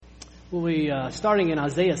We'll be starting in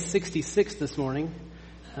Isaiah 66 this morning.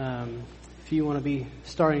 If you want to be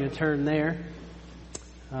starting to turn there.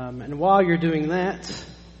 And while you're doing that,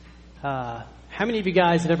 how many of you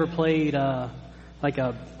guys have ever played like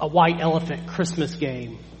a white elephant Christmas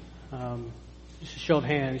game? Just a show of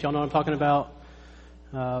hands. Y'all know what I'm talking about?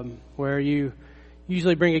 Where you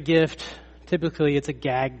usually bring a gift. Typically it's a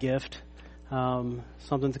gag gift. Something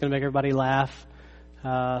that's going to make everybody laugh.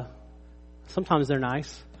 Sometimes they're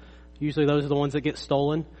nice. Usually those are the ones that get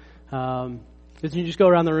stolen. Because you just go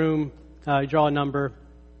around the room, you draw a number,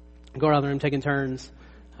 go around the room taking turns.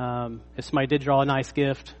 If somebody did draw a nice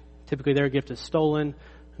gift, typically their gift is stolen,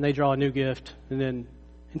 and they draw a new gift, and then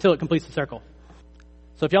until it completes the circle.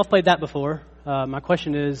 So if y'all have played that before, my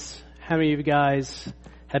question is, how many of you guys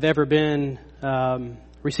have ever been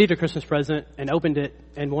received a Christmas present and opened it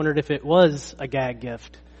and wondered if it was a gag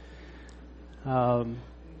gift? So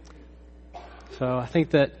I think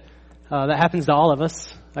that that happens to all of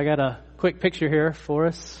us. I got a quick picture here for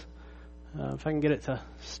us. If I can get it to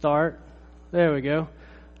start. There we go.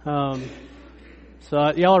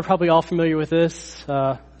 So y'all are probably all familiar with this.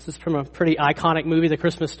 This is from a pretty iconic movie, The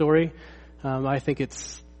Christmas Story. I think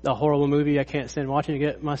it's a horrible movie. I can't stand watching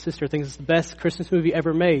it. My sister thinks it's the best Christmas movie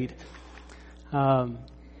ever made. So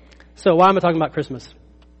why am I talking about Christmas?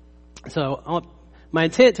 So my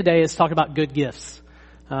intent today is to talk about good gifts.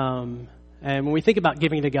 And when we think about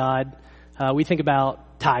giving to God, we think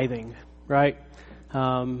about tithing, right?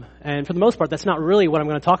 And for the most part, that's not really what I'm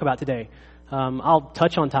going to talk about today. I'll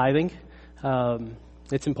touch on tithing.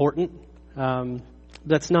 It's important.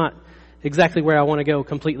 That's not exactly where I want to go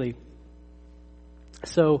completely.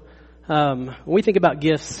 So when we think about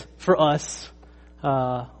gifts for us,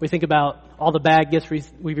 we think about all the bad gifts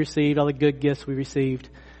we've received, all the good gifts we received.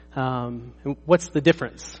 And what's the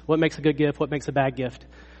difference? What makes a good gift? What makes a bad gift?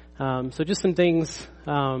 So just some things,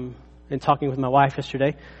 in talking with my wife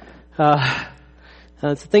yesterday,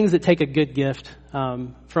 it's things that take a good gift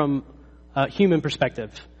from a human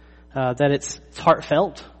perspective, that it's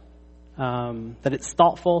heartfelt, that it's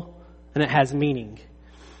thoughtful, and it has meaning.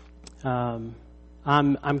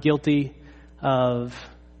 I'm guilty of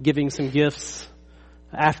giving some gifts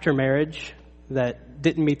after marriage that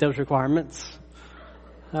didn't meet those requirements.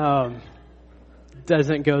 Doesn't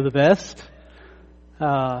go the best.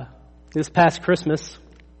 This past Christmas,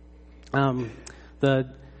 the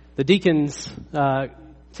deacons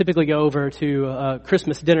typically go over to a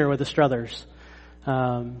Christmas dinner with the Struthers.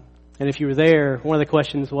 And if you were there, one of the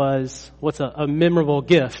questions was, what's a memorable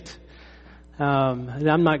gift? And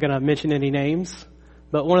I'm not going to mention any names,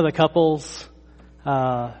 but one of the couples,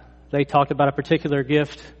 they talked about a particular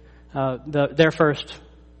gift, their first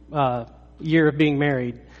year of being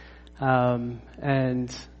married.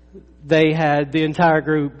 And they had the entire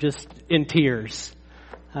group just in tears.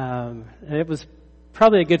 And it was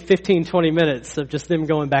probably a good 15, 20 minutes of just them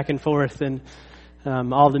going back and forth, and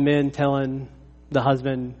all the men telling the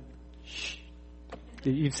husband, shh,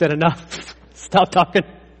 you've said enough, stop talking.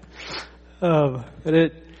 And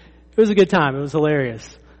it was a good time. It was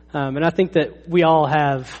hilarious. And I think that we all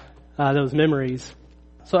have those memories.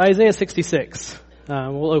 So Isaiah 66,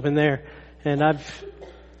 we'll open there. And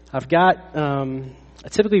I've got, I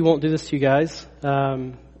typically won't do this to you guys.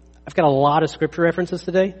 I've got a lot of scripture references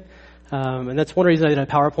today. And that's one reason I did a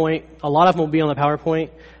PowerPoint. A lot of them will be on the PowerPoint,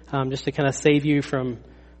 just to kind of save you from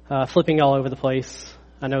flipping all over the place.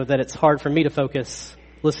 I know that it's hard for me to focus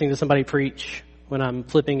listening to somebody preach when I'm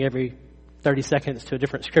flipping every 30 seconds to a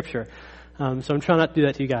different scripture. So I'm trying not to do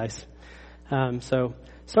that to you guys. So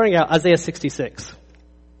starting out, Isaiah 66.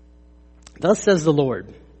 Thus says the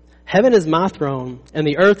Lord, heaven is my throne, and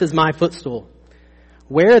the earth is my footstool.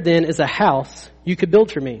 Where then is a house you could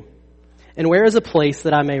build for me? And where is a place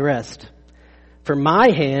that I may rest? For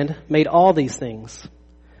my hand made all these things.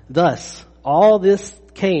 Thus, all this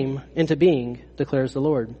came into being, declares the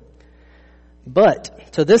Lord.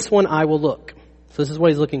 But to this one I will look. So this is what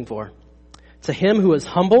he's looking for. To him who is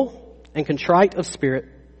humble and contrite of spirit,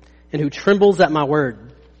 and who trembles at my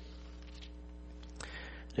word.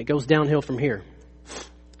 It goes downhill from here.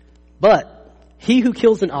 But he who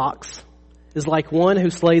kills an ox is like one who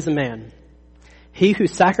slays a man. He who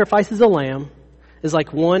sacrifices a lamb is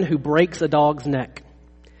like one who breaks a dog's neck.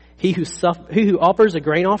 He who offers a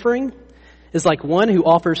grain offering is like one who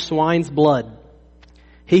offers swine's blood.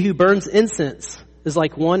 He who burns incense is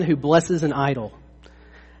like one who blesses an idol.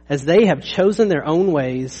 As they have chosen their own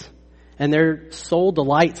ways, and their soul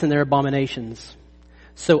delights in their abominations,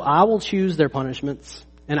 so I will choose their punishments,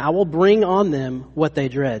 and I will bring on them what they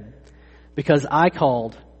dread. Because I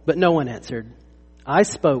called, but no one answered. I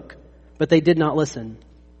spoke, but they did not listen.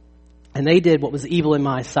 And they did what was evil in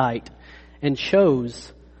my sight, and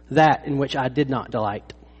chose that in which I did not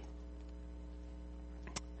delight.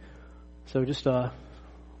 So just a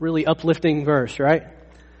really uplifting verse, right?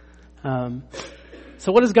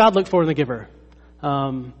 So what does God look for in the giver?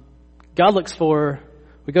 God looks for,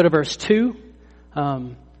 we go to verse 2,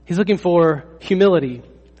 he's looking for humility.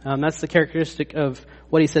 That's the characteristic of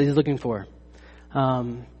what he says he's looking for.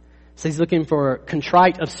 So he's looking for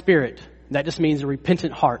contrite of spirit. That just means a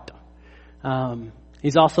repentant heart.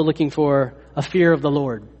 He's also looking for a fear of the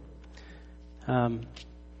Lord. Now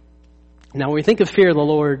when we think of fear of the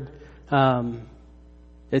Lord,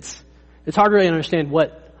 it's hard to really understand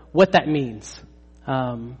what that means.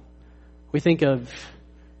 When you think of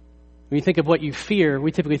what you fear,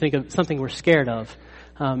 we typically think of something we're scared of.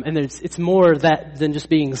 And it's more of that than just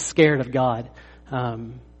being scared of God.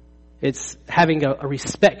 It's having a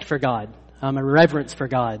respect for God, a reverence for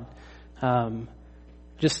God.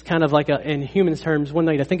 Just kind of like in human terms, one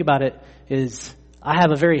way to think about it is I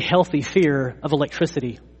have a very healthy fear of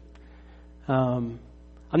electricity. I'm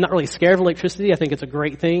not really scared of electricity. I think it's a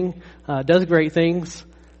great thing, does great things,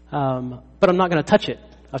 but I'm not going to touch it.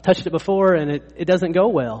 I've touched it before and it doesn't go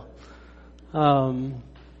well. One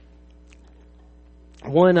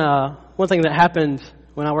thing that happened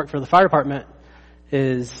when I worked for the fire department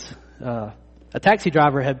is a taxi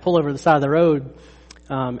driver had pulled over the side of the road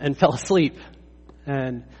and fell asleep.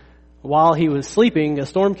 And while he was sleeping, a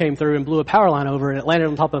storm came through and blew a power line over and it landed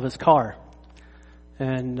on top of his car.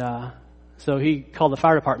 And so he called the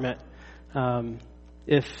fire department.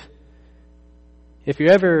 If you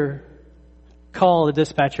ever call the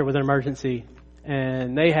dispatcher with an emergency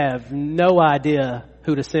and they have no idea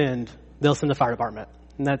who to send, they'll send the fire department.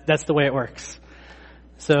 And that's the way it works.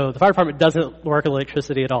 So the fire department doesn't work with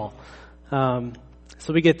electricity at all.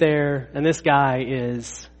 So we get there and this guy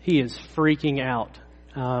is freaking out.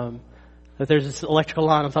 That there's this electrical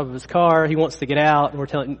line on top of his car. He wants to get out and we're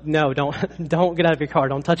telling him, no, don't get out of your car.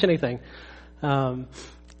 Don't touch anything.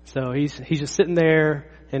 So he's just sitting there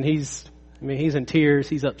and he's in tears.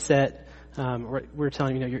 He's upset. We're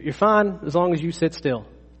telling him, you're fine as long as you sit still.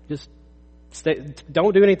 Just stay,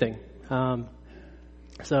 don't do anything.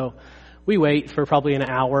 So we wait for probably an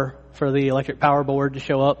hour for the electric power board to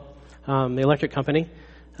show up, the electric company,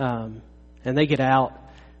 and they get out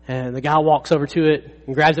and the guy walks over to it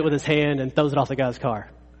and grabs it with his hand and throws it off the guy's car.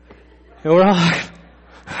 And we're all like,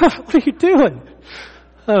 what are you doing?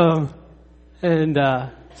 So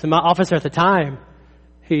my officer at the time,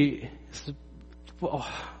 he said, well,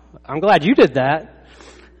 I'm glad you did that.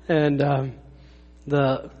 And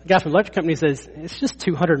the guy from the electric company says, it's just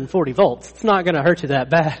 240 volts. It's not going to hurt you that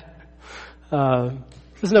bad.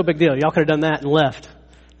 It's no big deal. Y'all could have done that and left.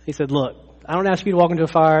 He said, look, I don't ask you to walk into a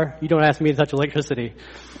fire. You don't ask me to touch electricity.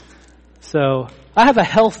 So I have a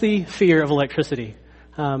healthy fear of electricity.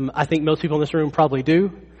 I think most people in this room probably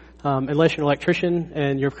do, unless you're an electrician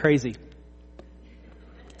and you're crazy.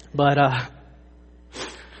 But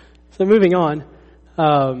so moving on.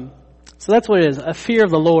 So that's what it is. A fear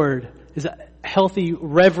of the Lord is a healthy,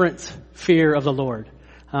 reverent fear of the Lord.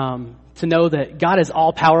 To know that God is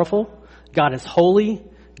all-powerful, God is holy,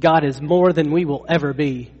 God is more than we will ever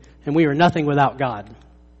be, and we are nothing without God.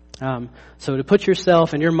 So to put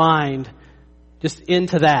yourself and your mind just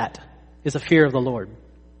into that is a fear of the Lord.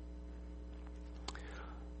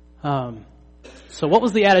 So what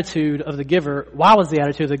was the attitude of the giver? Why was the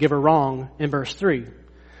attitude of the giver wrong in verse 3?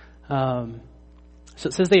 So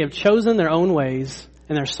it says they have chosen their own ways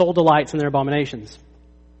and their soul delights in their abominations.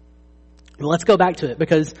 Well, let's go back to it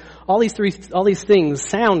because all these things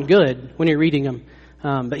sound good when you're reading them.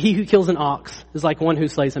 But he who kills an ox is like one who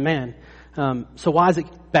slays a man. So why is it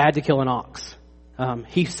bad to kill an ox?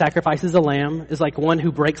 He sacrifices a lamb is like one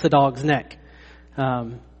who breaks a dog's neck.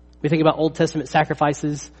 We think about Old Testament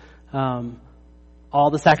sacrifices, all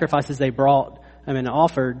the sacrifices they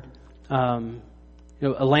offered.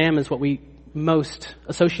 A lamb is what we most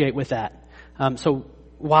associate with that. So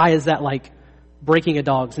why is that like breaking a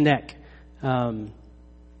dog's neck? The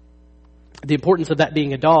importance of that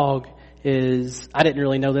being a dog is, I didn't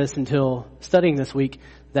really know this until studying this week,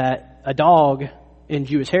 that a dog in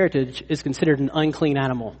Jewish heritage is considered an unclean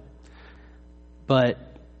animal. But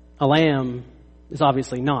a lamb is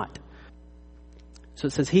obviously not. So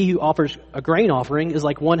it says, he who offers a grain offering is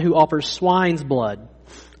like one who offers swine's blood.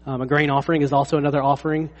 A grain offering is also another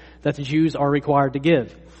offering that the Jews are required to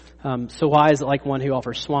give. So why is it like one who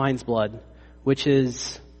offers swine's blood, which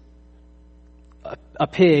is a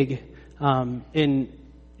pig in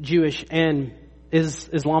Jewish and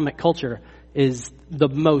Islamic culture is the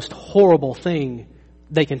most horrible thing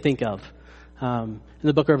they can think of. In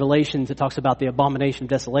the book of Revelations, it talks about the abomination of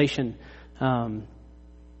desolation.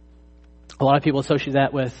 A lot of people associate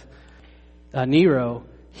that with Nero.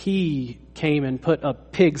 He came and put a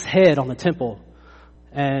pig's head on the temple.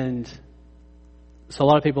 And so a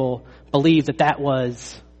lot of people believe that that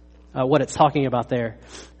was what it's talking about there.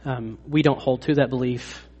 We don't hold to that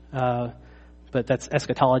belief, but that's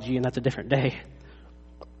eschatology, and that's a different day.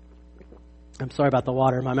 I'm sorry about the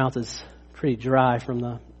water. My mouth is pretty dry from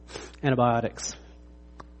the antibiotics.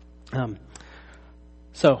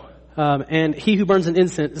 And he who burns an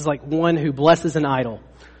incense is like one who blesses an idol.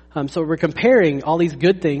 So we're comparing all these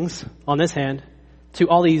good things on this hand to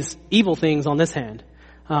all these evil things on this hand.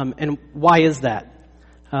 And why is that?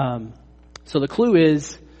 So the clue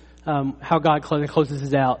is how God closes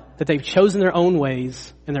it out, that they've chosen their own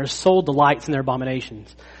ways and their soul delights in their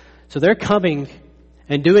abominations. So they're coming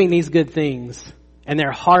and doing these good things, and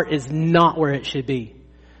their heart is not where it should be.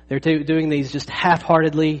 They're doing these just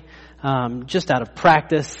half-heartedly, just out of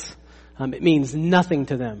practice. It means nothing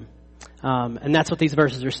to them. And that's what these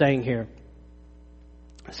verses are saying here.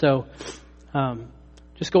 So,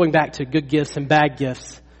 just going back to good gifts and bad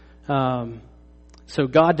gifts. So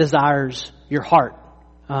God desires your heart.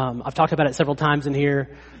 I've talked about it several times in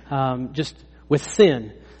here, just with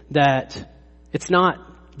sin, that it's not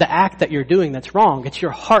the act that you're doing that's wrong. It's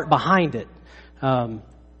your heart behind it.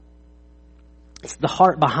 It's the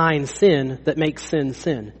heart behind sin that makes sin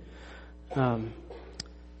sin.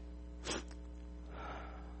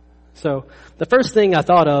 So the first thing I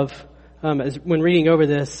thought of when reading over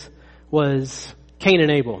this was Cain and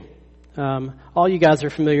Abel. All you guys are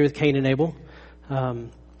familiar with Cain and Abel.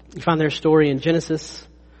 You find their story in Genesis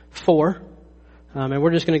 4. And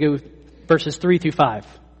we're just going to go verses 3 through 5.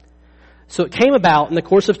 So it came about in the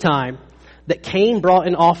course of time that Cain brought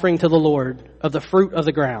an offering to the Lord of the fruit of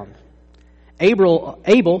the ground.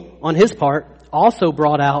 Abel, on his part, also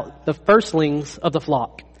brought out the firstlings of the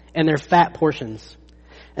flock and their fat portions.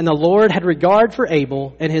 And the Lord had regard for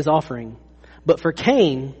Abel and his offering. But for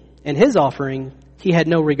Cain and his offering, he had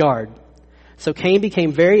no regard. So Cain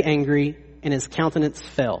became very angry, and his countenance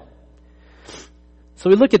fell. So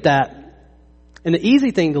we look at that, and the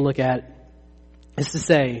easy thing to look at is to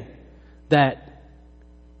say that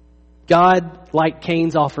God liked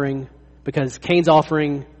Cain's offering because Cain's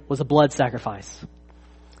offering was a blood sacrifice.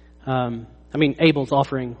 Abel's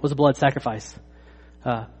offering was a blood sacrifice.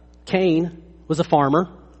 Cain was a farmer.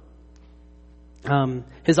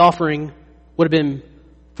 His offering would have been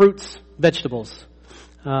fruits, vegetables.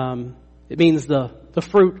 It means the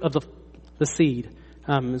fruit of the seed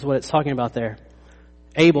is what it's talking about there.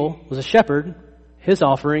 Abel was a shepherd. His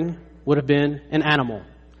offering would have been an animal.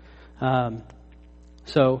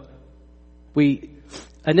 So we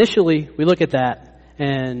look at that,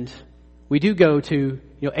 and we do go to,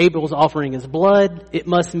 Abel's offering is blood. It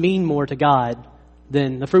must mean more to God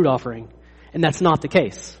than the fruit offering. And that's not the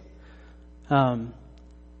case. The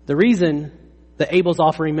reason that Abel's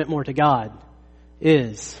offering meant more to God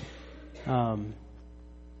is because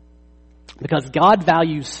God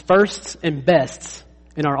values firsts and bests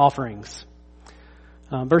in our offerings.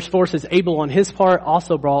 Verse 4 says, Abel on his part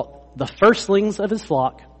also brought the firstlings of his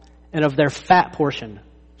flock and of their fat portion,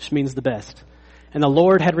 which means the best. And the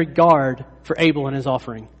Lord had regard for Abel and his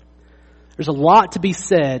offering. There's a lot to be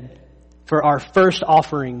said for our first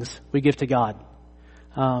offerings we give to God.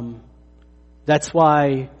 That's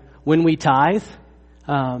why when we tithe,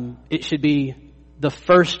 it should be the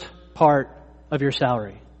first part of your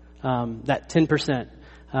salary. That 10%.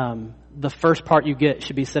 The first part you get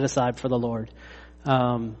should be set aside for the Lord.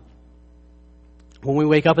 When we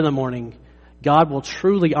wake up in the morning, God will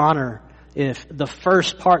truly honor if the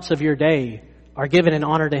first parts of your day are given in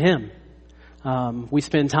honor to Him. We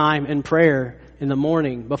spend time in prayer in the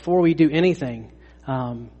morning before we do anything.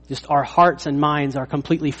 Just our hearts and minds are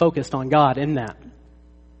completely focused on God in that.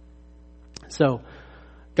 So,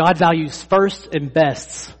 God values first and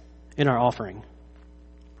bests in our offering.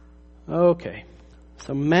 Okay.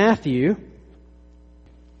 So Matthew,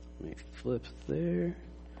 let me flip there.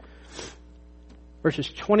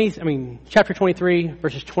 Chapter 23,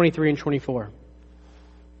 verses 23 and 24.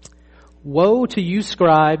 Woe to you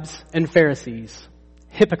scribes and Pharisees,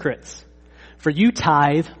 hypocrites, for you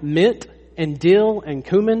tithe mint and dill and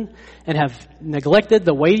cumin and have neglected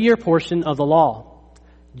the weightier portion of the law,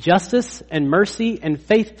 justice and mercy and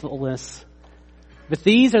faithfulness. But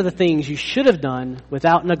these are the things you should have done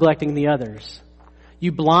without neglecting the others.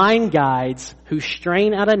 You blind guides who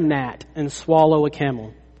strain out a gnat and swallow a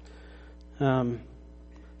camel. So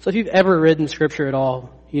if you've ever read in Scripture at all,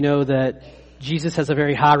 you know that Jesus has a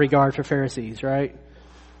very high regard for Pharisees, right?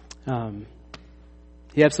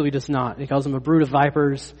 He absolutely does not. He calls them a brood of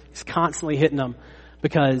vipers. He's constantly hitting them.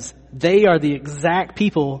 because they are the exact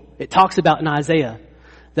people it talks about in Isaiah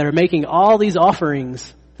that are making all these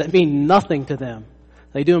offerings that mean nothing to them.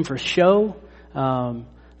 They do them for show.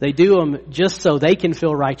 They do them just so they can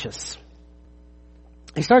feel righteous.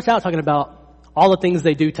 He starts out talking about all the things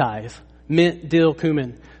they do tithe. Mint, dill,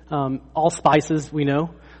 cumin, all spices we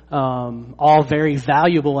know, all very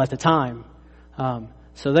valuable at the time.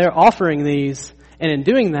 So they're offering these, and in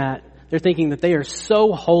doing that, they're thinking that they are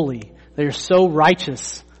so holy, they are so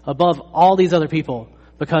righteous above all these other people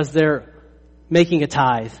because they're making a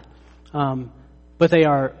tithe. But they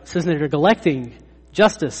are, since they're neglecting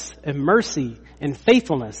justice and mercy and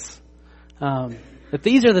faithfulness, that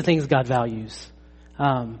these are the things God values,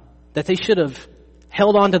 that they should have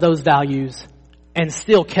held on to those values and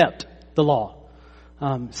still kept the law,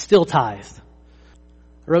 still tithed.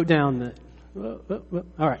 I wrote down that,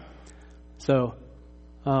 all right, so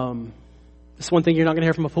this is one thing you're not going to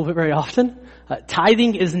hear from a pulpit very often.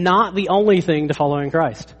 Tithing is not the only thing to following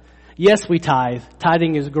Christ. Yes, we tithe.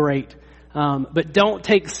 Tithing is great. But don't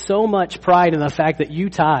take so much pride in the fact that you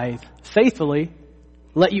tithe faithfully,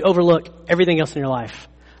 let you overlook everything else in your life.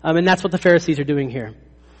 And that's what the Pharisees are doing here.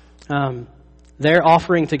 Their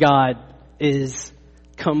offering to God is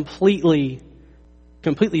completely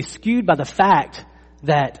skewed by the fact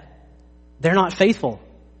that they're not faithful.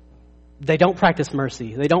 They don't practice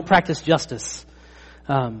mercy. They don't practice justice.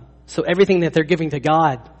 So everything that they're giving to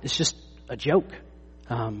God is just a joke.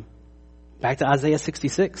 Back to Isaiah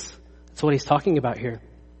 66. That's what he's talking about here.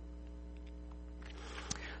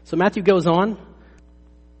 So Matthew goes on,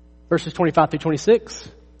 verses 25 through 26.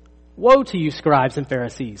 Woe to you, scribes and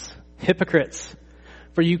Pharisees, hypocrites!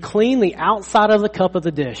 For you clean the outside of the cup of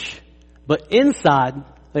the dish, but inside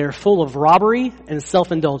they are full of robbery and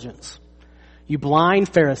self-indulgence. You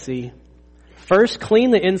blind Pharisee, first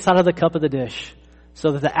clean the inside of the cup of the dish,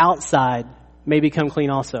 so that the outside may become clean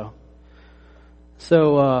also.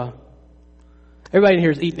 So, everybody in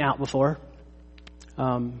here has eaten out before.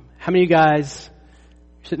 How many of you guys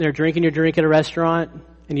are sitting there drinking your drink at a restaurant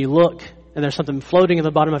and you look and there's something floating in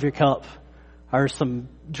the bottom of your cup or some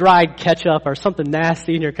dried ketchup or something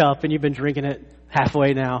nasty in your cup and you've been drinking it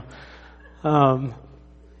halfway now?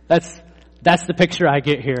 That's the picture I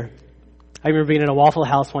get here. I remember being in a Waffle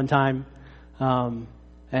House one time,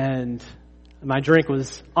 and my drink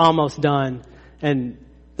was almost done, and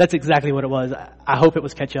that's exactly what it was. I hope it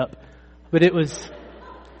was ketchup. But it was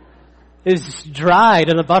dried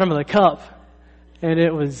in the bottom of the cup, and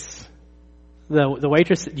it was the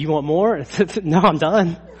waitress said, "Do you want more?" I said, "No, I'm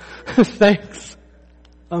done. Thanks.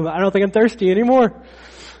 I don't think I'm thirsty anymore."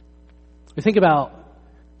 We think about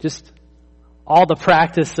just all the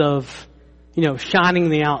practice of, shining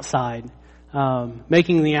the outside,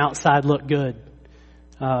 making the outside look good.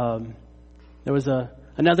 There was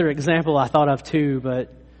another example I thought of too,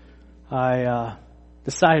 but I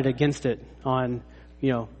decided against it on,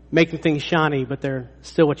 making things shiny, but they're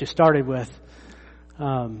still what you started with.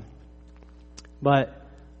 But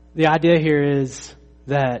the idea here is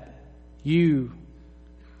that you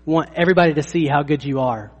want everybody to see how good you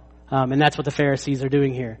are. And that's what the Pharisees are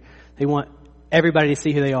doing here. They want everybody to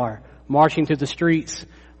see who they are. Marching through the streets,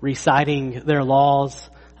 reciting their laws,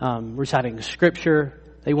 reciting scripture.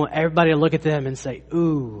 They want everybody to look at them and say,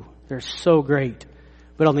 "Ooh, they're so great."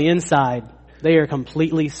 But on the inside, they are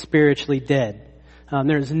completely spiritually dead.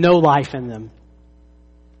 There's no life in them.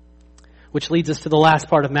 Which leads us to the last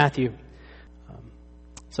part of Matthew.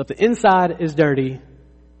 So if the inside is dirty,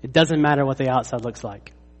 it doesn't matter what the outside looks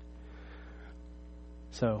like.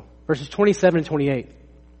 So, verses 27 and 28.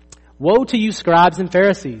 Woe to you, scribes and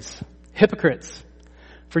Pharisees, hypocrites!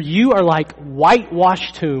 For you are like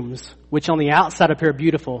whitewashed tombs, which on the outside appear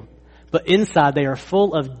beautiful, but inside they are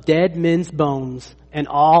full of dead men's bones and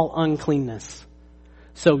all uncleanness.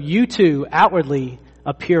 So you too outwardly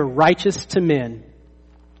appear righteous to men,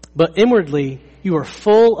 but inwardly you are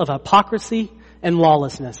full of hypocrisy and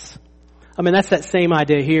lawlessness. I mean, that's that same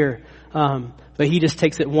idea here, but he just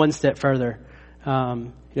takes it one step further.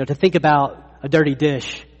 To think about a dirty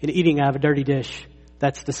dish and eating out of a dirty dish,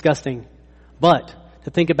 that's disgusting. But to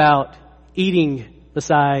think about eating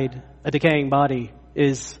beside a decaying body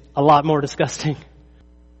is a lot more disgusting.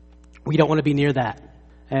 We don't want to be near that.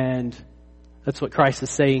 And that's what Christ is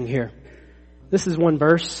saying here. This is one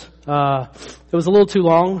verse. It was a little too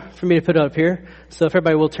long for me to put it up here. So if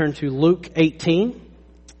everybody will turn to Luke 18.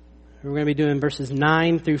 We're going to be doing verses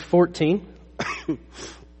 9 through 14.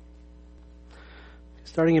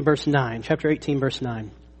 Starting in verse 9, chapter 18, verse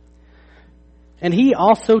 9. And he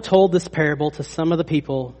also told this parable to some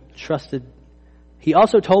people who trusted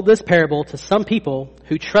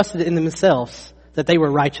in themselves that they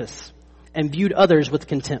were righteous and viewed others with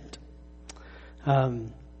contempt. I'll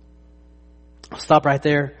stop right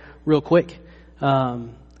there real quick.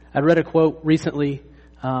 I read a quote recently.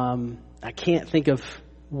 I can't think of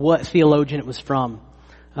what theologian it was from.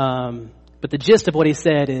 But the gist of what he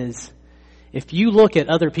said is, if you look at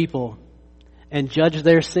other people and judge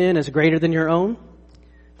their sin as greater than your own,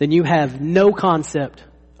 then you have no concept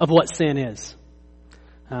of what sin is.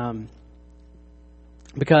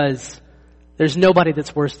 Because there's nobody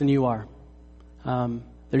that's worse than you are.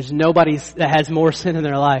 There's nobody that has more sin in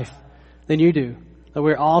their life than you do. But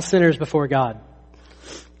we're all sinners before God.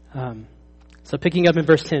 So picking up in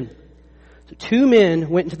verse 10. So 2 men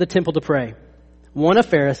went into the temple to pray. One a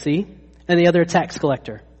Pharisee and the other a tax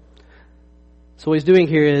collector. So what he's doing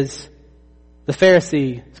here is, the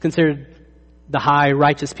Pharisee is considered the high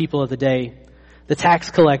righteous people of the day. The tax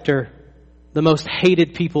collector, the most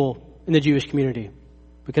hated people in the Jewish community.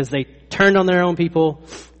 Because they turned on their own people.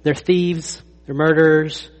 They're thieves. They're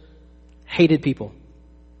murderers. Hated people.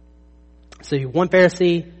 So one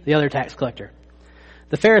Pharisee, the other tax collector.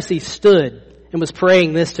 The Pharisee stood and was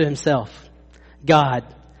praying this to himself. God,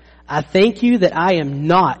 I thank you that I am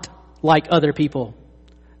not like other people,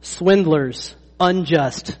 swindlers,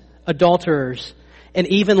 unjust, adulterers, and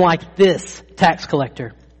even like this tax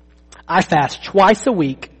collector. I fast twice a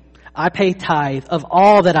week. I pay tithe of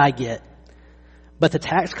all that I get. But the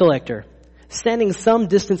tax collector, standing some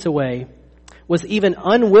distance away, was even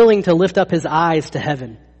unwilling to lift up his eyes to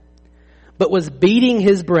heaven, but was beating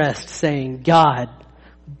his breast, saying, God,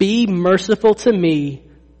 be merciful to me,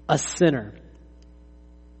 a sinner.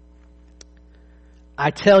 I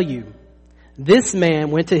tell you, this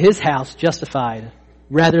man went to his house justified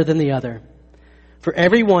rather than the other. For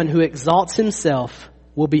everyone who exalts himself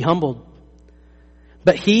will be humbled,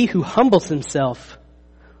 but he who humbles himself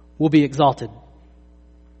will be exalted.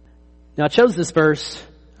 Now I chose this verse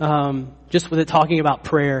just with it talking about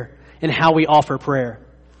prayer and how we offer prayer.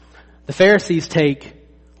 The Pharisees' take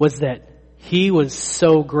was that he was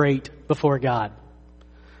so great before God.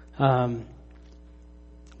 The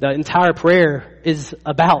entire prayer is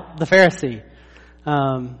about the Pharisee.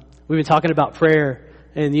 We've been talking about prayer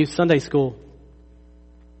in youth Sunday school.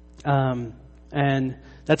 And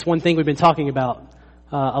that's one thing we've been talking about.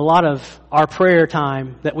 A lot of our prayer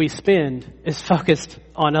time that we spend is focused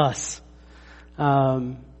on us.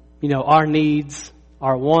 Our needs,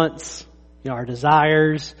 our wants, our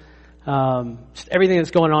desires, just everything that's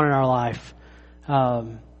going on in our life.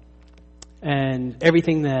 And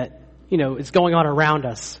everything that, is going on around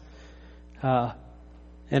us.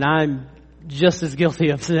 And I'm just as guilty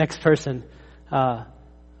of the next person,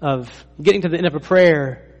 of getting to the end of a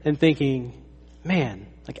prayer and thinking, man,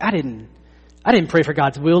 I didn't pray for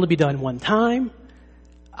God's will to be done one time.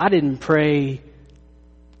 I didn't pray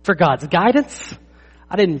for God's guidance.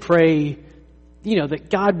 I didn't pray, that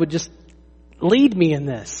God would just lead me in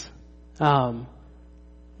this.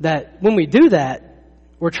 That when we do that,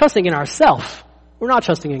 we're trusting in ourselves. We're not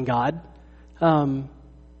trusting in God.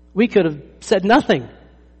 We could have said nothing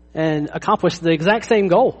and accomplished the exact same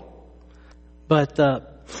goal. But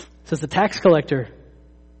says the tax collector,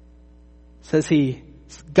 says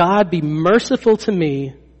God be merciful to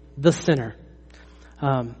me, the sinner.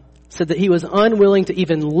 Said that he was unwilling to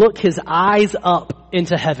even look his eyes up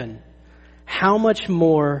into heaven. How much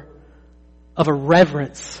more of a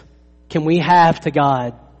reverence can we have to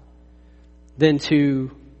God than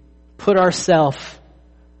to put ourselves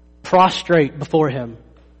prostrate before him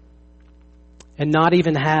and not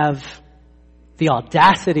even have the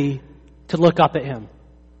audacity to look up at him?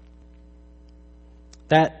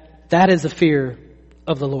 That is a fear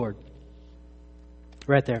of the Lord.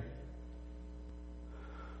 Right there.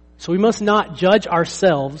 So we must not judge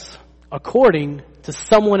ourselves according to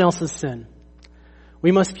someone else's sin.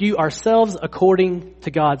 We must view ourselves according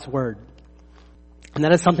to God's word. And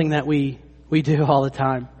that is something that we do all the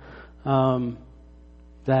time.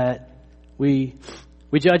 That we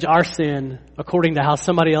judge our sin according to how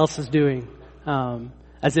somebody else is doing,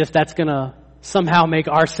 as if that's going to somehow make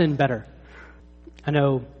our sin better. I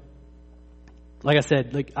know, like I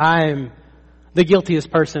said, I'm the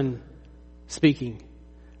guiltiest person speaking.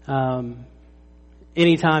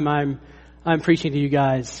 Anytime I'm preaching to you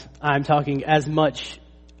guys, I'm talking as much,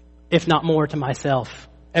 if not more, to myself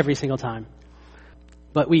every single time.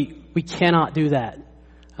 But we cannot do that.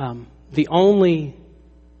 The only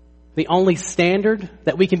standard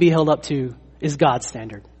that we can be held up to is God's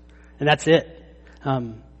standard. And that's it.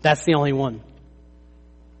 That's the only one.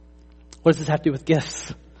 What does this have to do with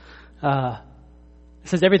gifts?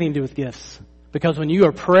 This has everything to do with gifts. Because when you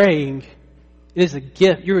are praying, it is a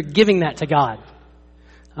gift. You're giving that to God.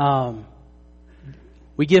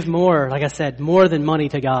 We give more, like I said, more than money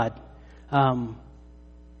to God.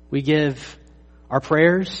 We give our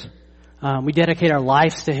prayers. We dedicate our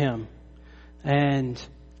lives to Him. And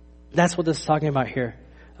that's what this is talking about here.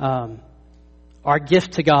 Our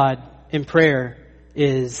gift to God in prayer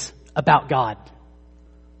is about God.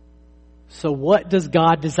 So what does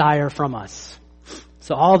God desire from us?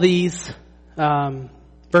 So all these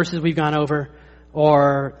verses we've gone over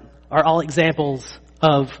are all examples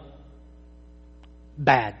of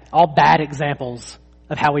all bad examples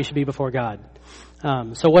of how we should be before God.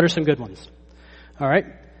 So what are some good ones? All right.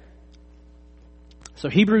 So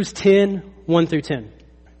Hebrews 10, 1 through 10.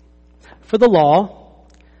 For the law,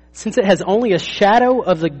 since it has only a shadow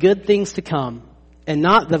of the good things to come, and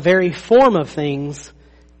not the very form of things,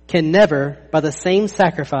 can never, by the same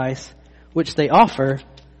sacrifice which they offer,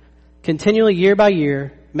 continually year by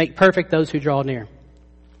year, make perfect those who draw near.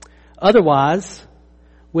 Otherwise,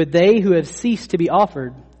 would they who have ceased to be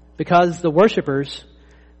offered, because the worshippers,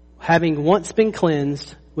 having once been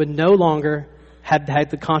cleansed, would no longer have had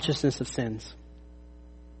the consciousness of sins.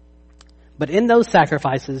 But in those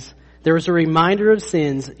sacrifices, there was a reminder of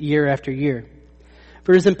sins year after year.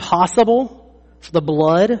 For it is impossible for the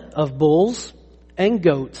blood of bulls and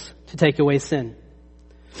goats to take away sin.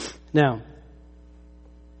 Now,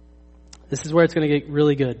 this is where it's going to get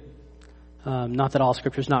really good. Not that all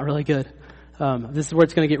Scripture is not really good. This is where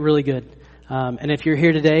it's going to get really good. And if you're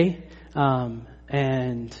here today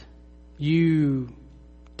and you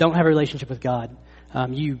don't have a relationship with God,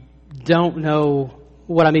 you don't know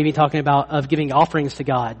what I'm even talking about of giving offerings to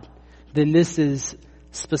God, then this is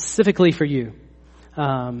specifically for you.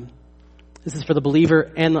 This is for the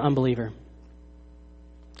believer and the unbeliever.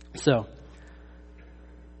 So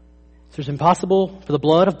it's impossible for the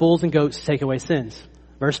blood of bulls and goats to take away sins.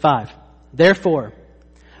 Verse 5. Therefore,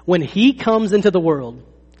 when He comes into the world,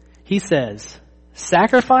 He says,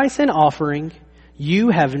 sacrifice and offering you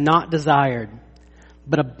have not desired,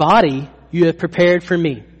 but a body you have prepared for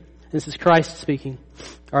me. This is Christ speaking,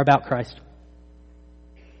 or about Christ.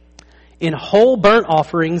 In whole burnt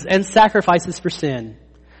offerings and sacrifices for sin,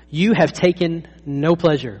 you have taken no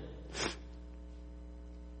pleasure.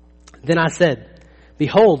 Then I said,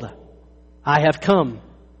 behold, I have come.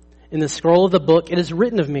 In the scroll of the book it is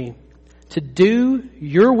written of me, to do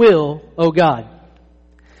your will, O God.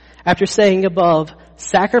 After saying above,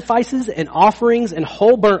 sacrifices and offerings and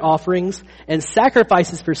whole burnt offerings and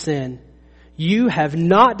sacrifices for sin, you have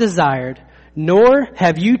not desired, nor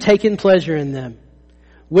have you taken pleasure in them,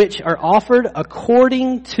 which are offered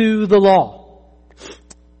according to the law.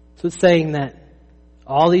 So it's saying that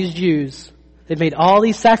all these Jews, they've made all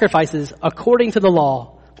these sacrifices according to the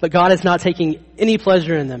law, but God is not taking any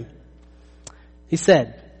pleasure in them. He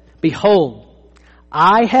said, behold,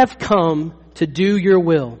 I have come to do your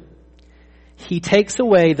will. He takes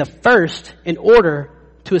away the first in order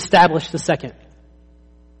to establish the second.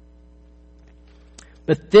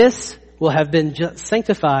 But this will have been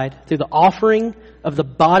sanctified through the offering of the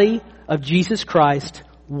body of Jesus Christ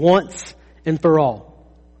once and for all.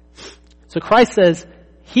 So Christ says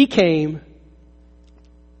He came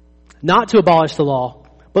not to abolish the law,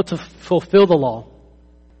 but to fulfill the law.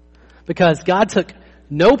 Because God took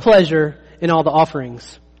no pleasure in all the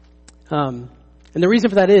offerings. And the reason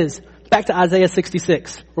for that is, back to Isaiah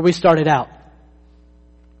 66, where we started out.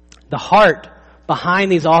 The heart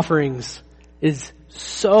behind these offerings is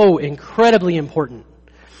so incredibly important.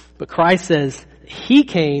 But Christ says He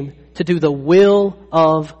came to do the will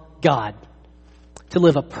of God. To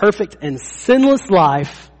live a perfect and sinless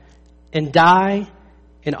life and die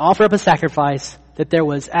and offer up a sacrifice that there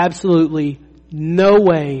was absolutely no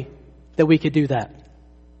way that we could do that.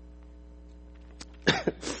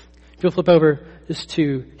 If you'll flip over just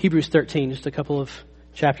to Hebrews 13, just a couple of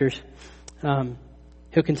chapters,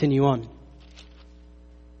 he'll continue on.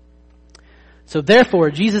 So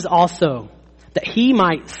therefore, Jesus also, that He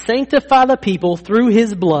might sanctify the people through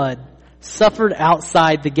His blood, suffered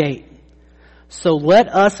outside the gate. So let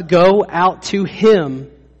us go out to Him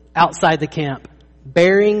outside the camp,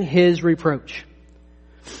 bearing His reproach.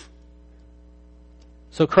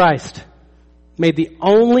 So Christ made the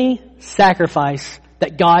only sacrifice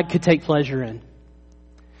that God could take pleasure in.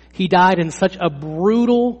 He died in such a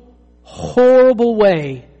brutal, horrible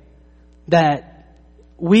way that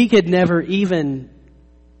we could never even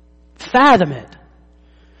fathom it.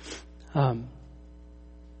 And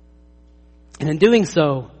in doing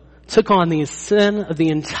so, took on the sin of the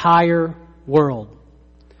entire world.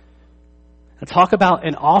 Now, talk about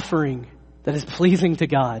an offering that is pleasing to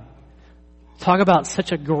God. Talk about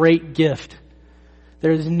such a great gift.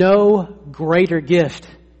 There is no greater gift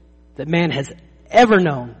that man has ever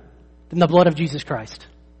known than the blood of Jesus Christ.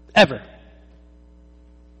 Ever.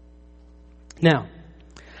 Now,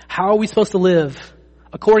 how are we supposed to live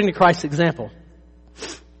according to Christ's example?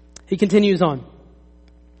 He continues on.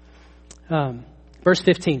 Verse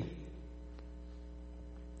 15.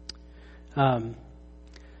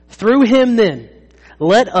 Through him then,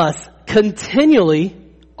 let us continually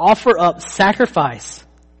offer up sacrifice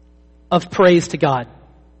of praise to God.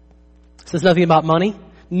 It says nothing about money,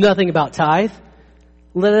 nothing about tithe.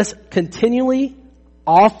 Let us continually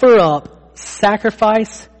offer up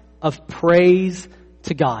sacrifice of praise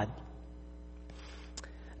to God.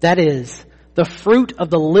 That is the fruit of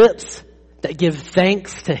the lips that give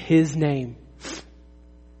thanks to his name.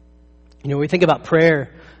 When we think about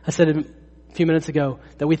prayer, I said a few minutes ago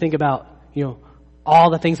that we think about,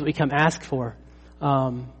 all the things that we come ask for.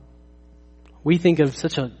 We think of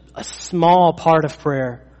such a small part of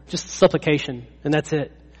prayer, just supplication, and that's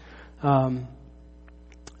it.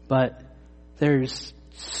 But there's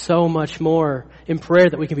so much more in prayer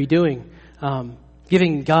that we can be doing.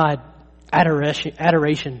 Giving God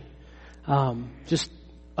adoration, just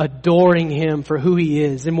adoring him for who he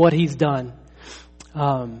is and what he's done.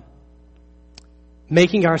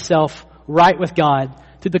 Making ourselves right with God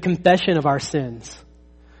through the confession of our sins.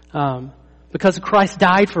 Because Christ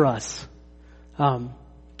died for us.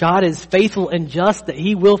 God is faithful and just that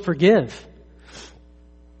he will forgive.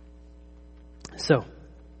 So,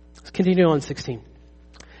 let's continue on 16.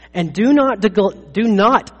 And do not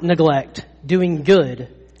neglect doing good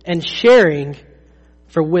and sharing,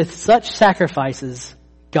 for with such sacrifices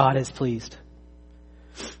God is pleased.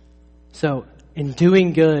 So, in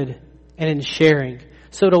doing good and in sharing,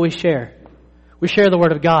 so do we share. We share the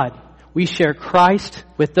Word of God. We share Christ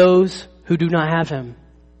with those who do not have him.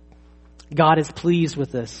 God is pleased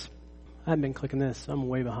with this. I haven't been clicking this. I'm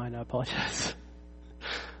way behind. I apologize.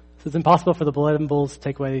 So it's impossible for the blood and bulls to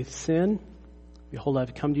take away sin. Behold,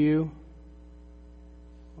 I've come to you.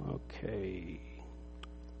 Okay.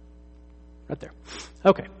 Right there.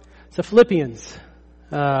 Okay. So Philippians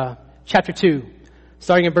chapter 2,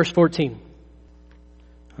 starting in verse 14.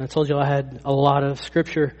 I told you I had a lot of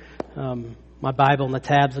scripture. My Bible and the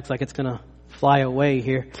tabs looks like it's going to fly away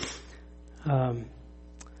here.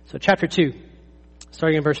 So chapter 2,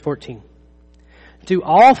 starting in verse 14. Do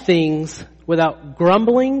all things without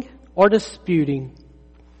grumbling or disputing,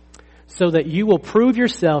 so that you will prove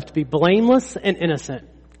yourself to be blameless and innocent,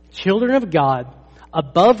 children of God,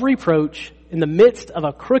 above reproach, in the midst of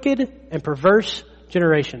a crooked and perverse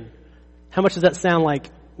generation. How much does that sound like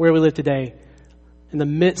where we live today? In the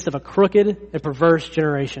midst of a crooked and perverse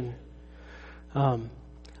generation.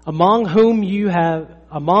 Among whom you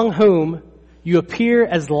appear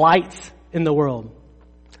as lights in the world,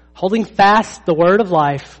 holding fast the word of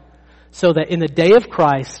life, so that in the day of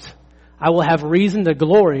Christ I will have reason to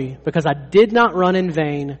glory, because I did not run in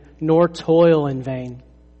vain, nor toil in vain.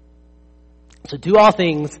 So do all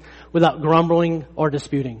things without grumbling or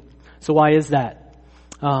disputing. So why is that?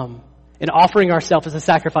 In offering ourselves as a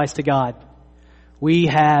sacrifice to God, we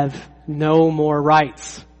have no more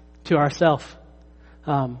rights to ourselves.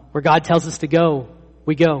 Where God tells us to go,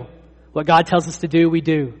 we go. What God tells us to do, we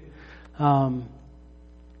do. So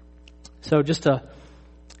just to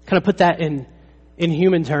kind of put that in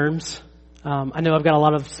human terms, I know I've got a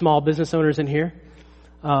lot of small business owners in here.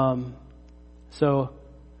 So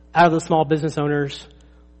out of the small business owners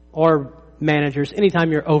or managers,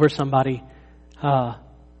 anytime you're over somebody,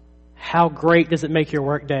 how great does it make your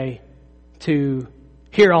workday to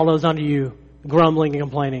hear all those under you grumbling and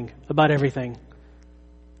complaining about everything?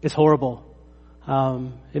 It's horrible.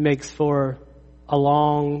 It makes for a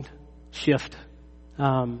long shift.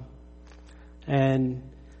 And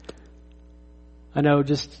I know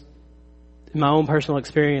just in my own personal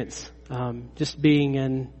experience, just being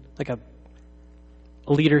in like a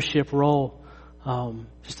leadership role,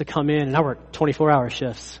 just to come in, and I work 24-hour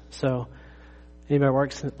shifts. So anybody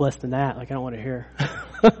works less than that, like I don't want to hear.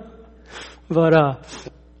 But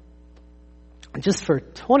just for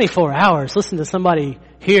 24 hours, listen to somebody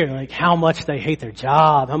here, like how much they hate their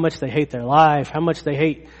job, how much they hate their life, how much they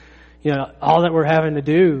hate, all that we're having to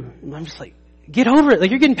do. And I'm just like, get over it. Like,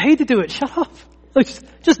 you're getting paid to do it. Shut up. Like,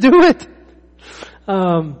 just do it.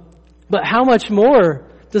 But how much more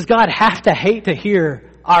does God have to hate to hear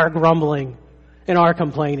our grumbling and our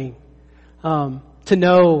complaining? To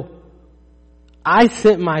know, I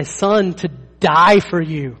sent my son to die for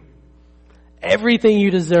you. Everything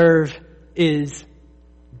you deserve is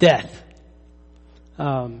death.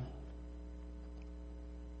 But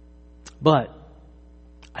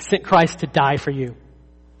I sent Christ to die for you,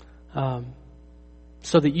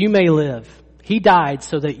 so that you may live. He died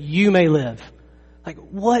so that you may live. Like,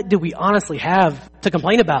 what do we honestly have to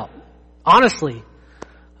complain about? Honestly.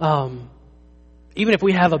 Even if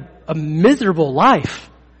we have a miserable life,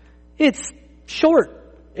 it's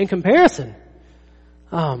short in comparison.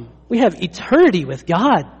 We have eternity with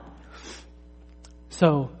God.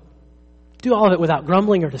 So, do all of it without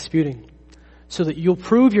grumbling or disputing, so that you'll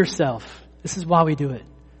prove yourself. This is why we do it.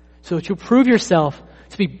 So that you'll prove yourself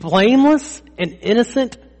to be blameless and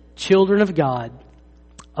innocent children of God,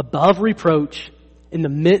 above reproach, in the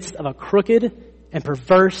midst of a crooked and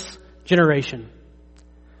perverse generation.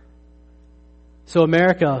 So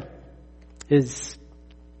America is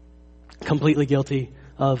completely guilty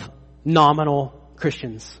of nominal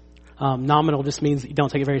Christians. Nominal just means that you don't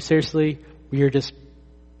take it very seriously. You're just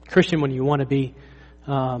Christian when you want to be.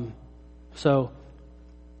 So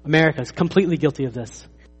America is completely guilty of this.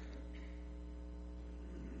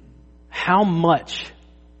 How much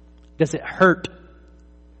does it hurt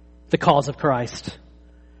the cause of Christ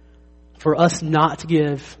for us not to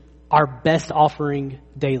give our best offering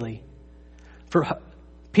daily? For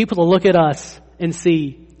people to look at us and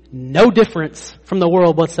see no difference from the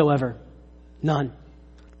world whatsoever. None.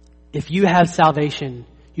 If you have salvation,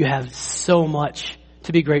 you have so much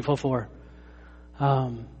to be grateful for.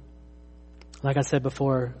 Like I said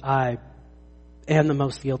before, I am the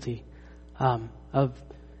most guilty of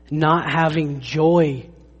not having joy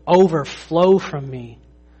overflow from me.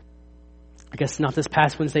 I guess not this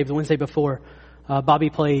past Wednesday, but the Wednesday before, Bobby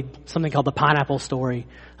played something called The Pineapple Story.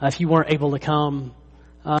 If you weren't able to come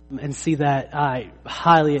and see that, I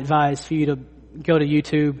highly advise for you to go to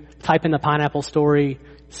YouTube, type in The Pineapple Story.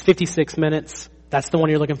 It's 56 minutes. That's the one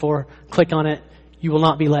you're looking for. Click on it. You will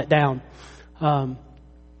not be let down.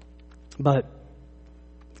 But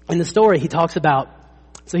in the story, he talks about,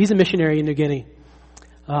 so he's a missionary in New Guinea.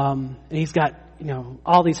 And he's got,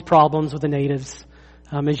 all these problems with the natives,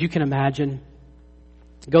 as you can imagine.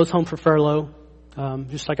 Goes home for furlough,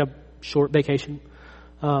 just like a short vacation.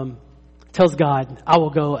 Tells God, I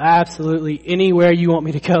will go absolutely anywhere you want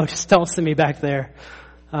me to go. Just don't send me back there.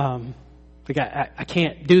 I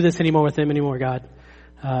can't do this anymore with them anymore, God.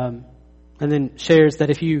 And then shares that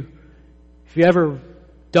if you ever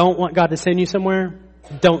don't want God to send you somewhere,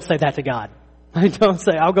 don't say that to God. Don't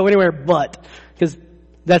say, I'll go anywhere but, because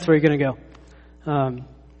that's where you're going to go.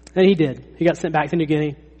 And he did. He got sent back to New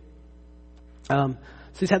Guinea. So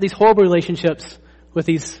he's had these horrible relationships with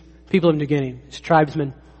these people of New Guinea, his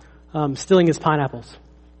tribesmen, stealing his pineapples.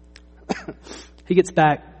 He gets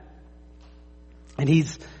back, and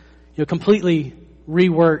he's completely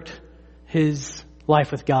reworked his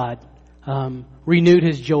life with God, renewed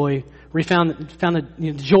his joy, found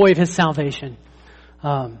the joy of his salvation.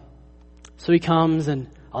 So he comes, and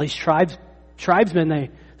all these tribesmen,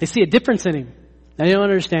 they see a difference in him. They don't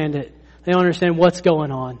understand it. They don't understand what's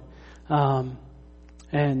going on.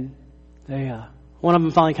 And one of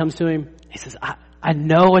them finally comes to him. He says, I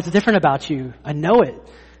know what's different about you. I know it.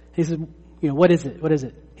 He said, what is it? What is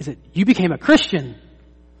it? He said, you became a Christian.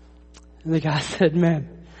 And the guy said,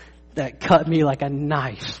 man, that cut me like a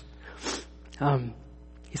knife.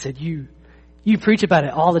 He said, you preach about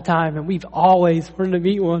it all the time, and we've always wanted to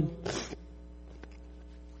meet one.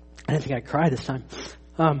 I didn't think I'd cry this time.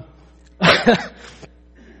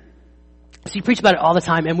 So you preach about it all the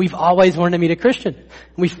time, and we've always wanted to meet a Christian.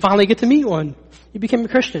 And we finally get to meet one. You became a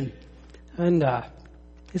Christian. And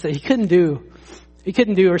he said he couldn't do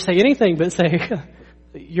or say anything but say,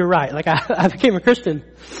 you're right, like I became a Christian.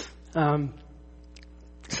 So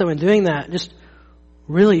in doing that, just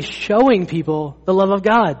really showing people the love of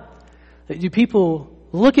God. Do people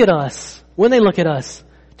look at us? When they look at us,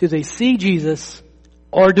 do they see Jesus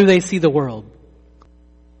or do they see the world?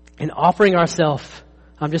 And offering ourselves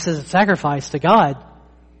just as a sacrifice to God,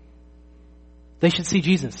 they should see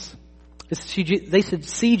Jesus. They should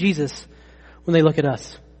see Jesus when they look at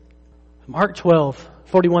us. Mark 12,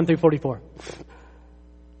 41 through 44.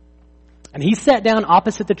 And he sat down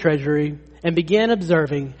opposite the treasury and began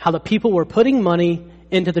observing how the people were putting money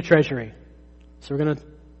into the treasury. So we're going to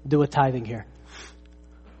do a tithing here.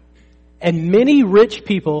 And many rich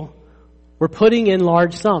people were putting in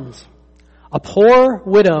large sums. A poor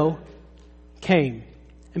widow came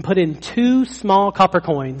and put in 2 small copper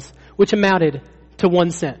coins, which amounted to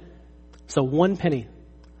 1 cent. So 1 penny.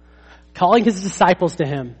 Calling his disciples to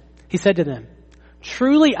him, he said to them,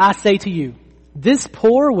 truly I say to you, this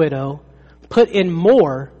poor widow put in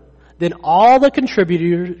more than all the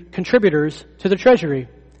contributors to the treasury,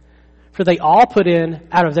 for they all put in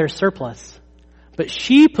out of their surplus. But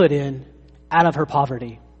she put in out of her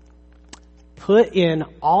poverty. Put in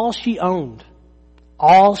all she owned,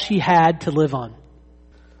 all she had to live on.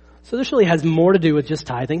 So this really has more to do with just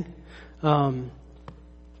tithing.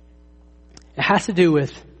 It has to do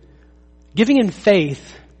with giving in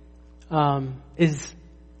faith is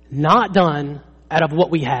not done out of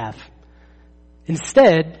what we have.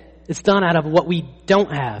 Instead, it's done out of what we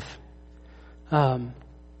don't have.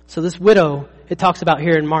 So this widow, it talks about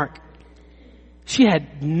here in Mark, she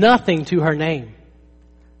had nothing to her name,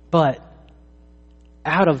 but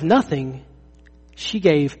out of nothing, she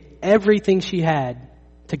gave everything she had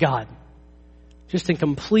to God. Just in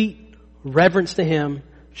complete reverence to Him,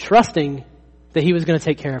 trusting that He was going to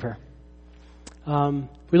take care of her.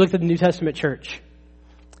 We looked at the New Testament church.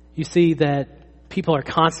 You see that people are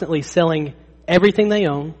constantly selling everything they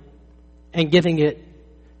own and giving it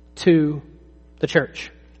to the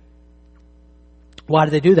church. Why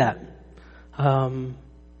do they do that?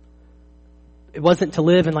 It wasn't to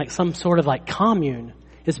live in like some sort of like commune.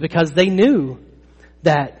 It's because they knew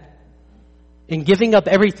that in giving up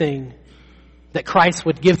everything, that Christ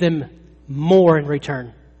would give them more in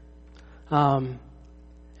return.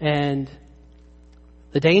 And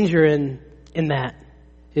the danger in that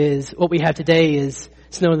is what we have today is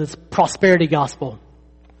it's known as prosperity gospel.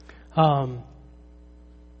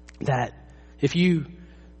 That if you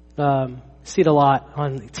see it a lot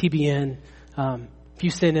on TBN, if you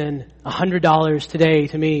send in $100 today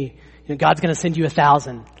to me, God's going to send you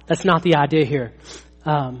 1,000. That's not the idea here.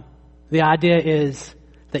 The idea is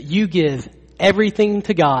that you give everything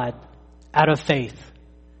to God out of faith,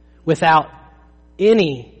 without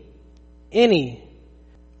any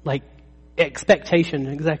like expectation,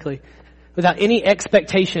 exactly, without any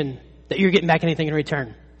expectation that you're getting back anything in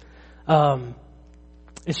return.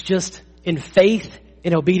 It's just in faith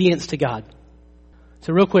and obedience to God.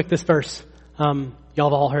 So real quick, this verse, y'all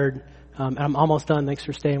have all heard, and I'm almost done. Thanks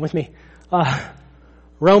for staying with me.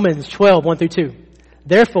 Romans 12, 1 through 2.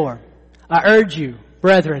 Therefore, I urge you,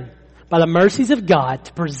 brethren, by the mercies of God,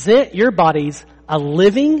 to present your bodies a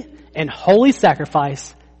living and holy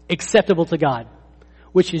sacrifice acceptable to God,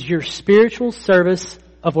 which is your spiritual service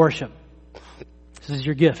of worship. This is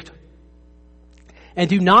your gift. And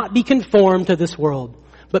do not be conformed to this world,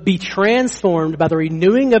 but be transformed by the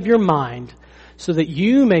renewing of your mind, so that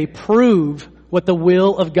you may prove what the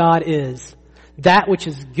will of God is, that which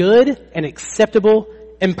is good and acceptable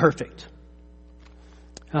and perfect.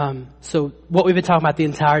 So what we've been talking about the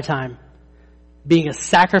entire time, being a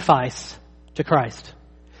sacrifice to Christ,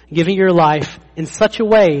 giving your life in such a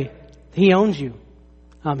way that He owns you.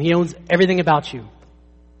 He owns everything about you.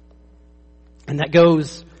 And that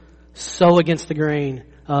goes so against the grain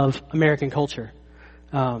of American culture.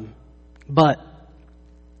 But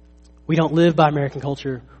we don't live by American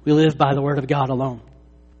culture. We live by the Word of God alone.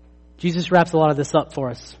 Jesus wraps a lot of this up for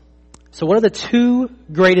us. So what are the two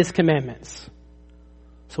greatest commandments?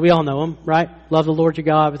 So we all know them, right? Love the Lord your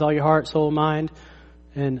God with all your heart, soul, mind,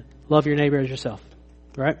 and love your neighbor as yourself,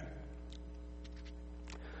 right?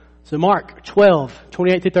 So Mark 12,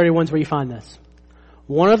 28 through 31 is where you find this.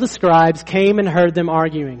 One of the scribes came and heard them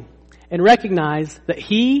arguing, and recognized that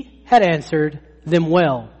he had answered them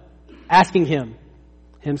well, asking him,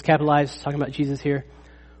 him's capitalized, talking about Jesus here,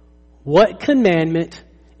 what commandment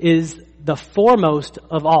is the foremost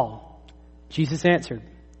of all? Jesus answered,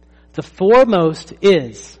 the foremost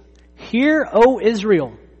is, hear, O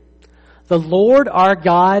Israel, the Lord our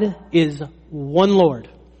God is one Lord.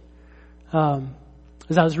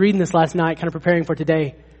 As I was reading this last night, kind of preparing for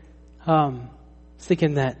today,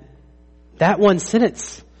 thinking that one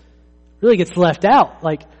sentence really gets left out.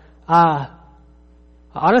 Like,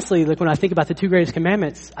 honestly, like when I think about the two greatest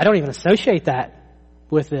commandments, I don't even associate that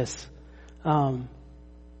with this. But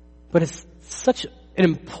it's such an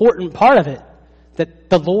important part of it, that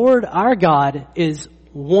the Lord our God is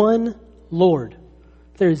one Lord.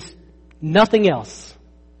 There's nothing else.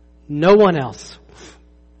 No one else.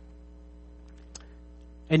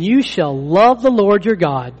 And you shall love the Lord your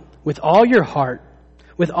God with all your heart,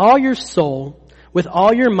 with all your soul, with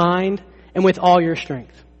all your mind, and with all your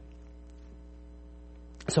strength.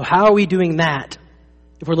 So how are we doing that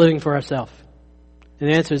if we're living for ourselves?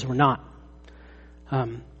 And the answer is we're not.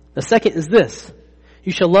 The second is this.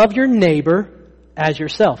 You shall love your neighbor as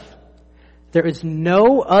yourself. There is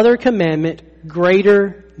no other commandment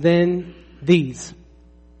greater than these.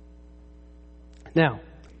 Now,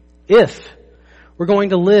 if we're going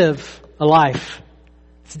to live a life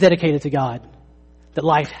that's dedicated to God, that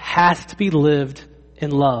life has to be lived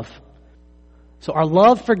in love. So our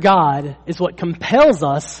love for God is what compels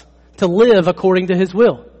us to live according to His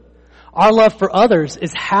will. Our love for others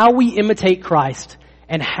is how we imitate Christ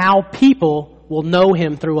and how people will know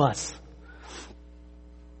Him through us.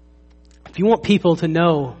 If you want people to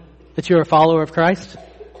know that you're a follower of Christ,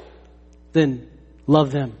 then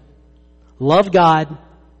love them. Love God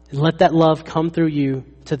And let that love come through you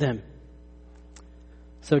to them.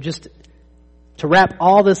 So just to wrap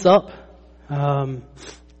all this up, and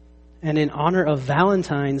in honor of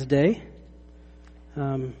Valentine's Day,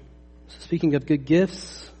 speaking of good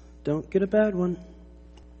gifts, don't get a bad one.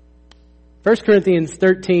 1 Corinthians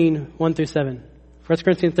 13, 1 through 7. 1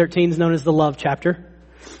 Corinthians 13 is known as the love chapter.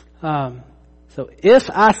 So if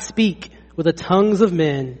I speak with the tongues of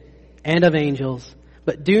men and of angels,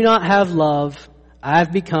 but do not have love, I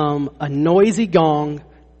have become a noisy gong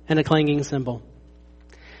and a clanging cymbal.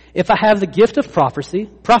 If I have the gift of prophecy,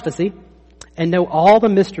 and know all the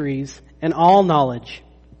mysteries and all knowledge,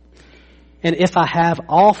 and if I have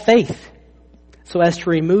all faith, so as to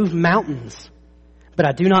remove mountains, but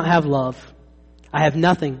I do not have love, I have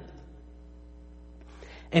nothing.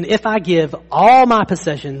 And if I give all my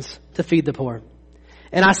possessions to feed the poor,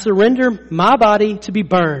 and I surrender my body to be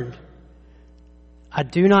burned, I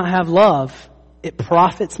do not have love, it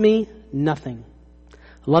profits me nothing.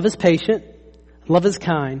 Love is patient, love is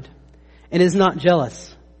kind, and is not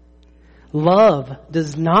jealous. Love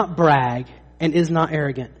does not brag and is not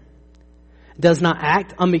arrogant. It does not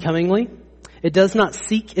act unbecomingly. It does not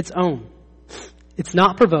seek its own. It's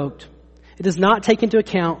not provoked. It does not take into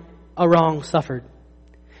account a wrong suffered.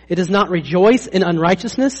 It does not rejoice in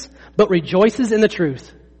unrighteousness, but rejoices in the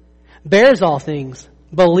truth. Bears all things,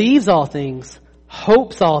 believes all things,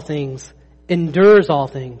 hopes all things, endures all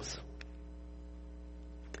things.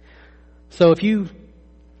 So if you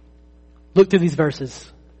look through these verses,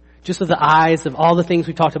 just with the eyes of all the things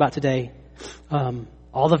we've talked about today,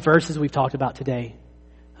 all the verses we've talked about today,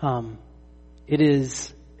 it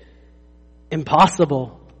is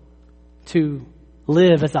impossible to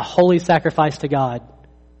live as a holy sacrifice to God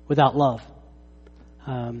without love.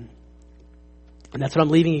 And that's what I'm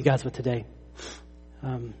leaving you guys with today.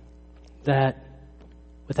 That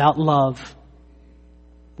without love,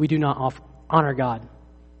 we do not honor God.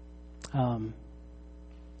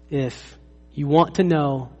 If you want to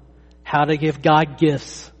know how to give God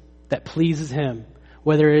gifts that pleases Him,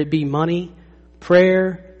 whether it be money,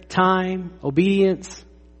 prayer, time, obedience,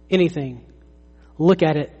 anything, look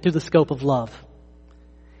at it through the scope of love.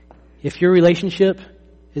 If your relationship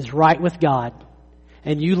is right with God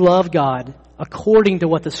and you love God according to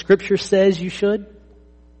what the Scripture says you should,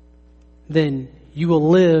 then you will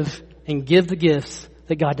live and give the gifts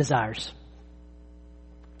that God desires.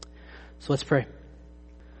 So let's pray.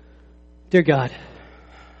 Dear God,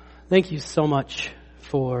 thank you so much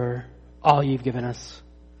for all you've given us.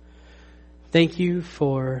 Thank you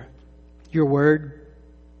for your word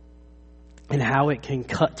and how it can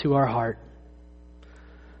cut to our heart.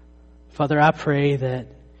 Father, I pray that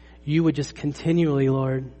you would just continually,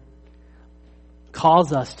 Lord,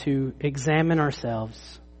 cause us to examine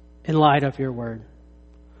ourselves in light of your word.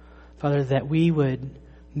 Father, that we would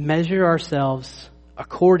measure ourselves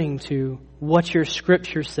according to what your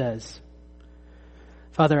Scripture says.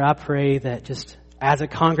 Father, I pray that just as a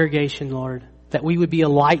congregation, Lord, that we would be a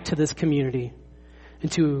light to this community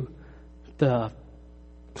and to the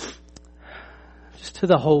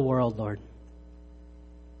whole world, Lord.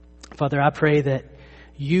 Father, I pray that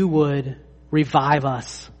you would revive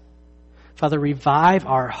us. Father, revive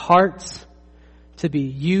our hearts to be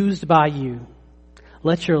used by you.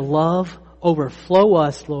 Let your love overflow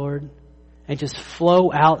us, Lord, and just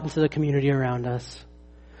flow out into the community around us.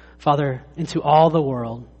 Father, into all the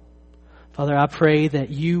world. Father, I pray that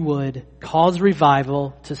you would cause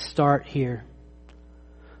revival to start here.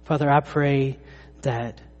 Father, I pray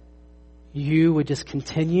that you would just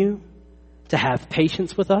continue to have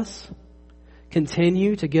patience with us,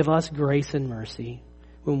 continue to give us grace and mercy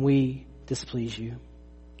when we displease you.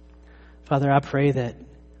 Father, I pray that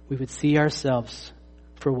we would see ourselves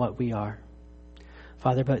for what we are.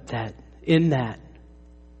 Father, but that in that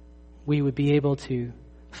we would be able to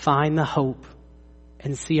find the hope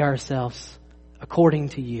and see ourselves according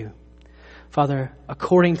to you. Father,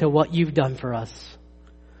 according to what you've done for us.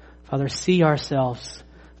 Father, see ourselves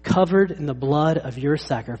covered in the blood of your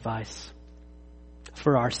sacrifice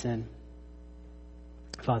for our sin.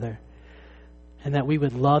 Father, and that we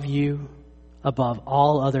would love you above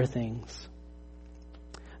all other things.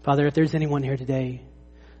 Father, if there's anyone here today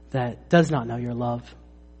that does not know your love,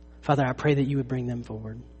 Father, I pray that you would bring them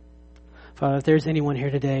forward. Father, if there's anyone here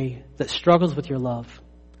today that struggles with your love,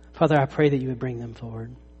 Father, I pray that you would bring them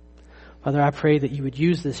forward. Father, I pray that you would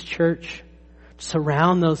use this church to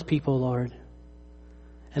surround those people, Lord,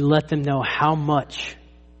 and let them know how much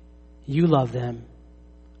you love them,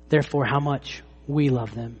 therefore how much we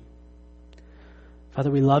love them. Father,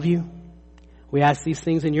 we love you. We ask these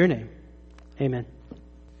things in your name. Amen.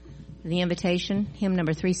 The invitation, hymn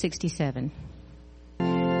number 367.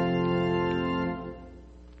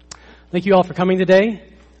 Thank you all for coming today.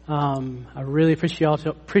 I really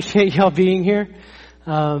appreciate y'all being here.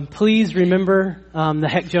 Please remember the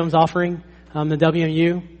Heck Jones offering, the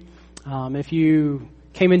WMU. If you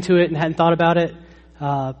came into it and hadn't thought about it,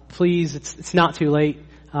 please, it's not too late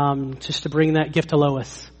just to bring that gift to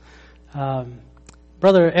Lois.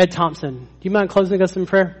 Brother Ed Thompson, do you mind closing us in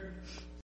prayer?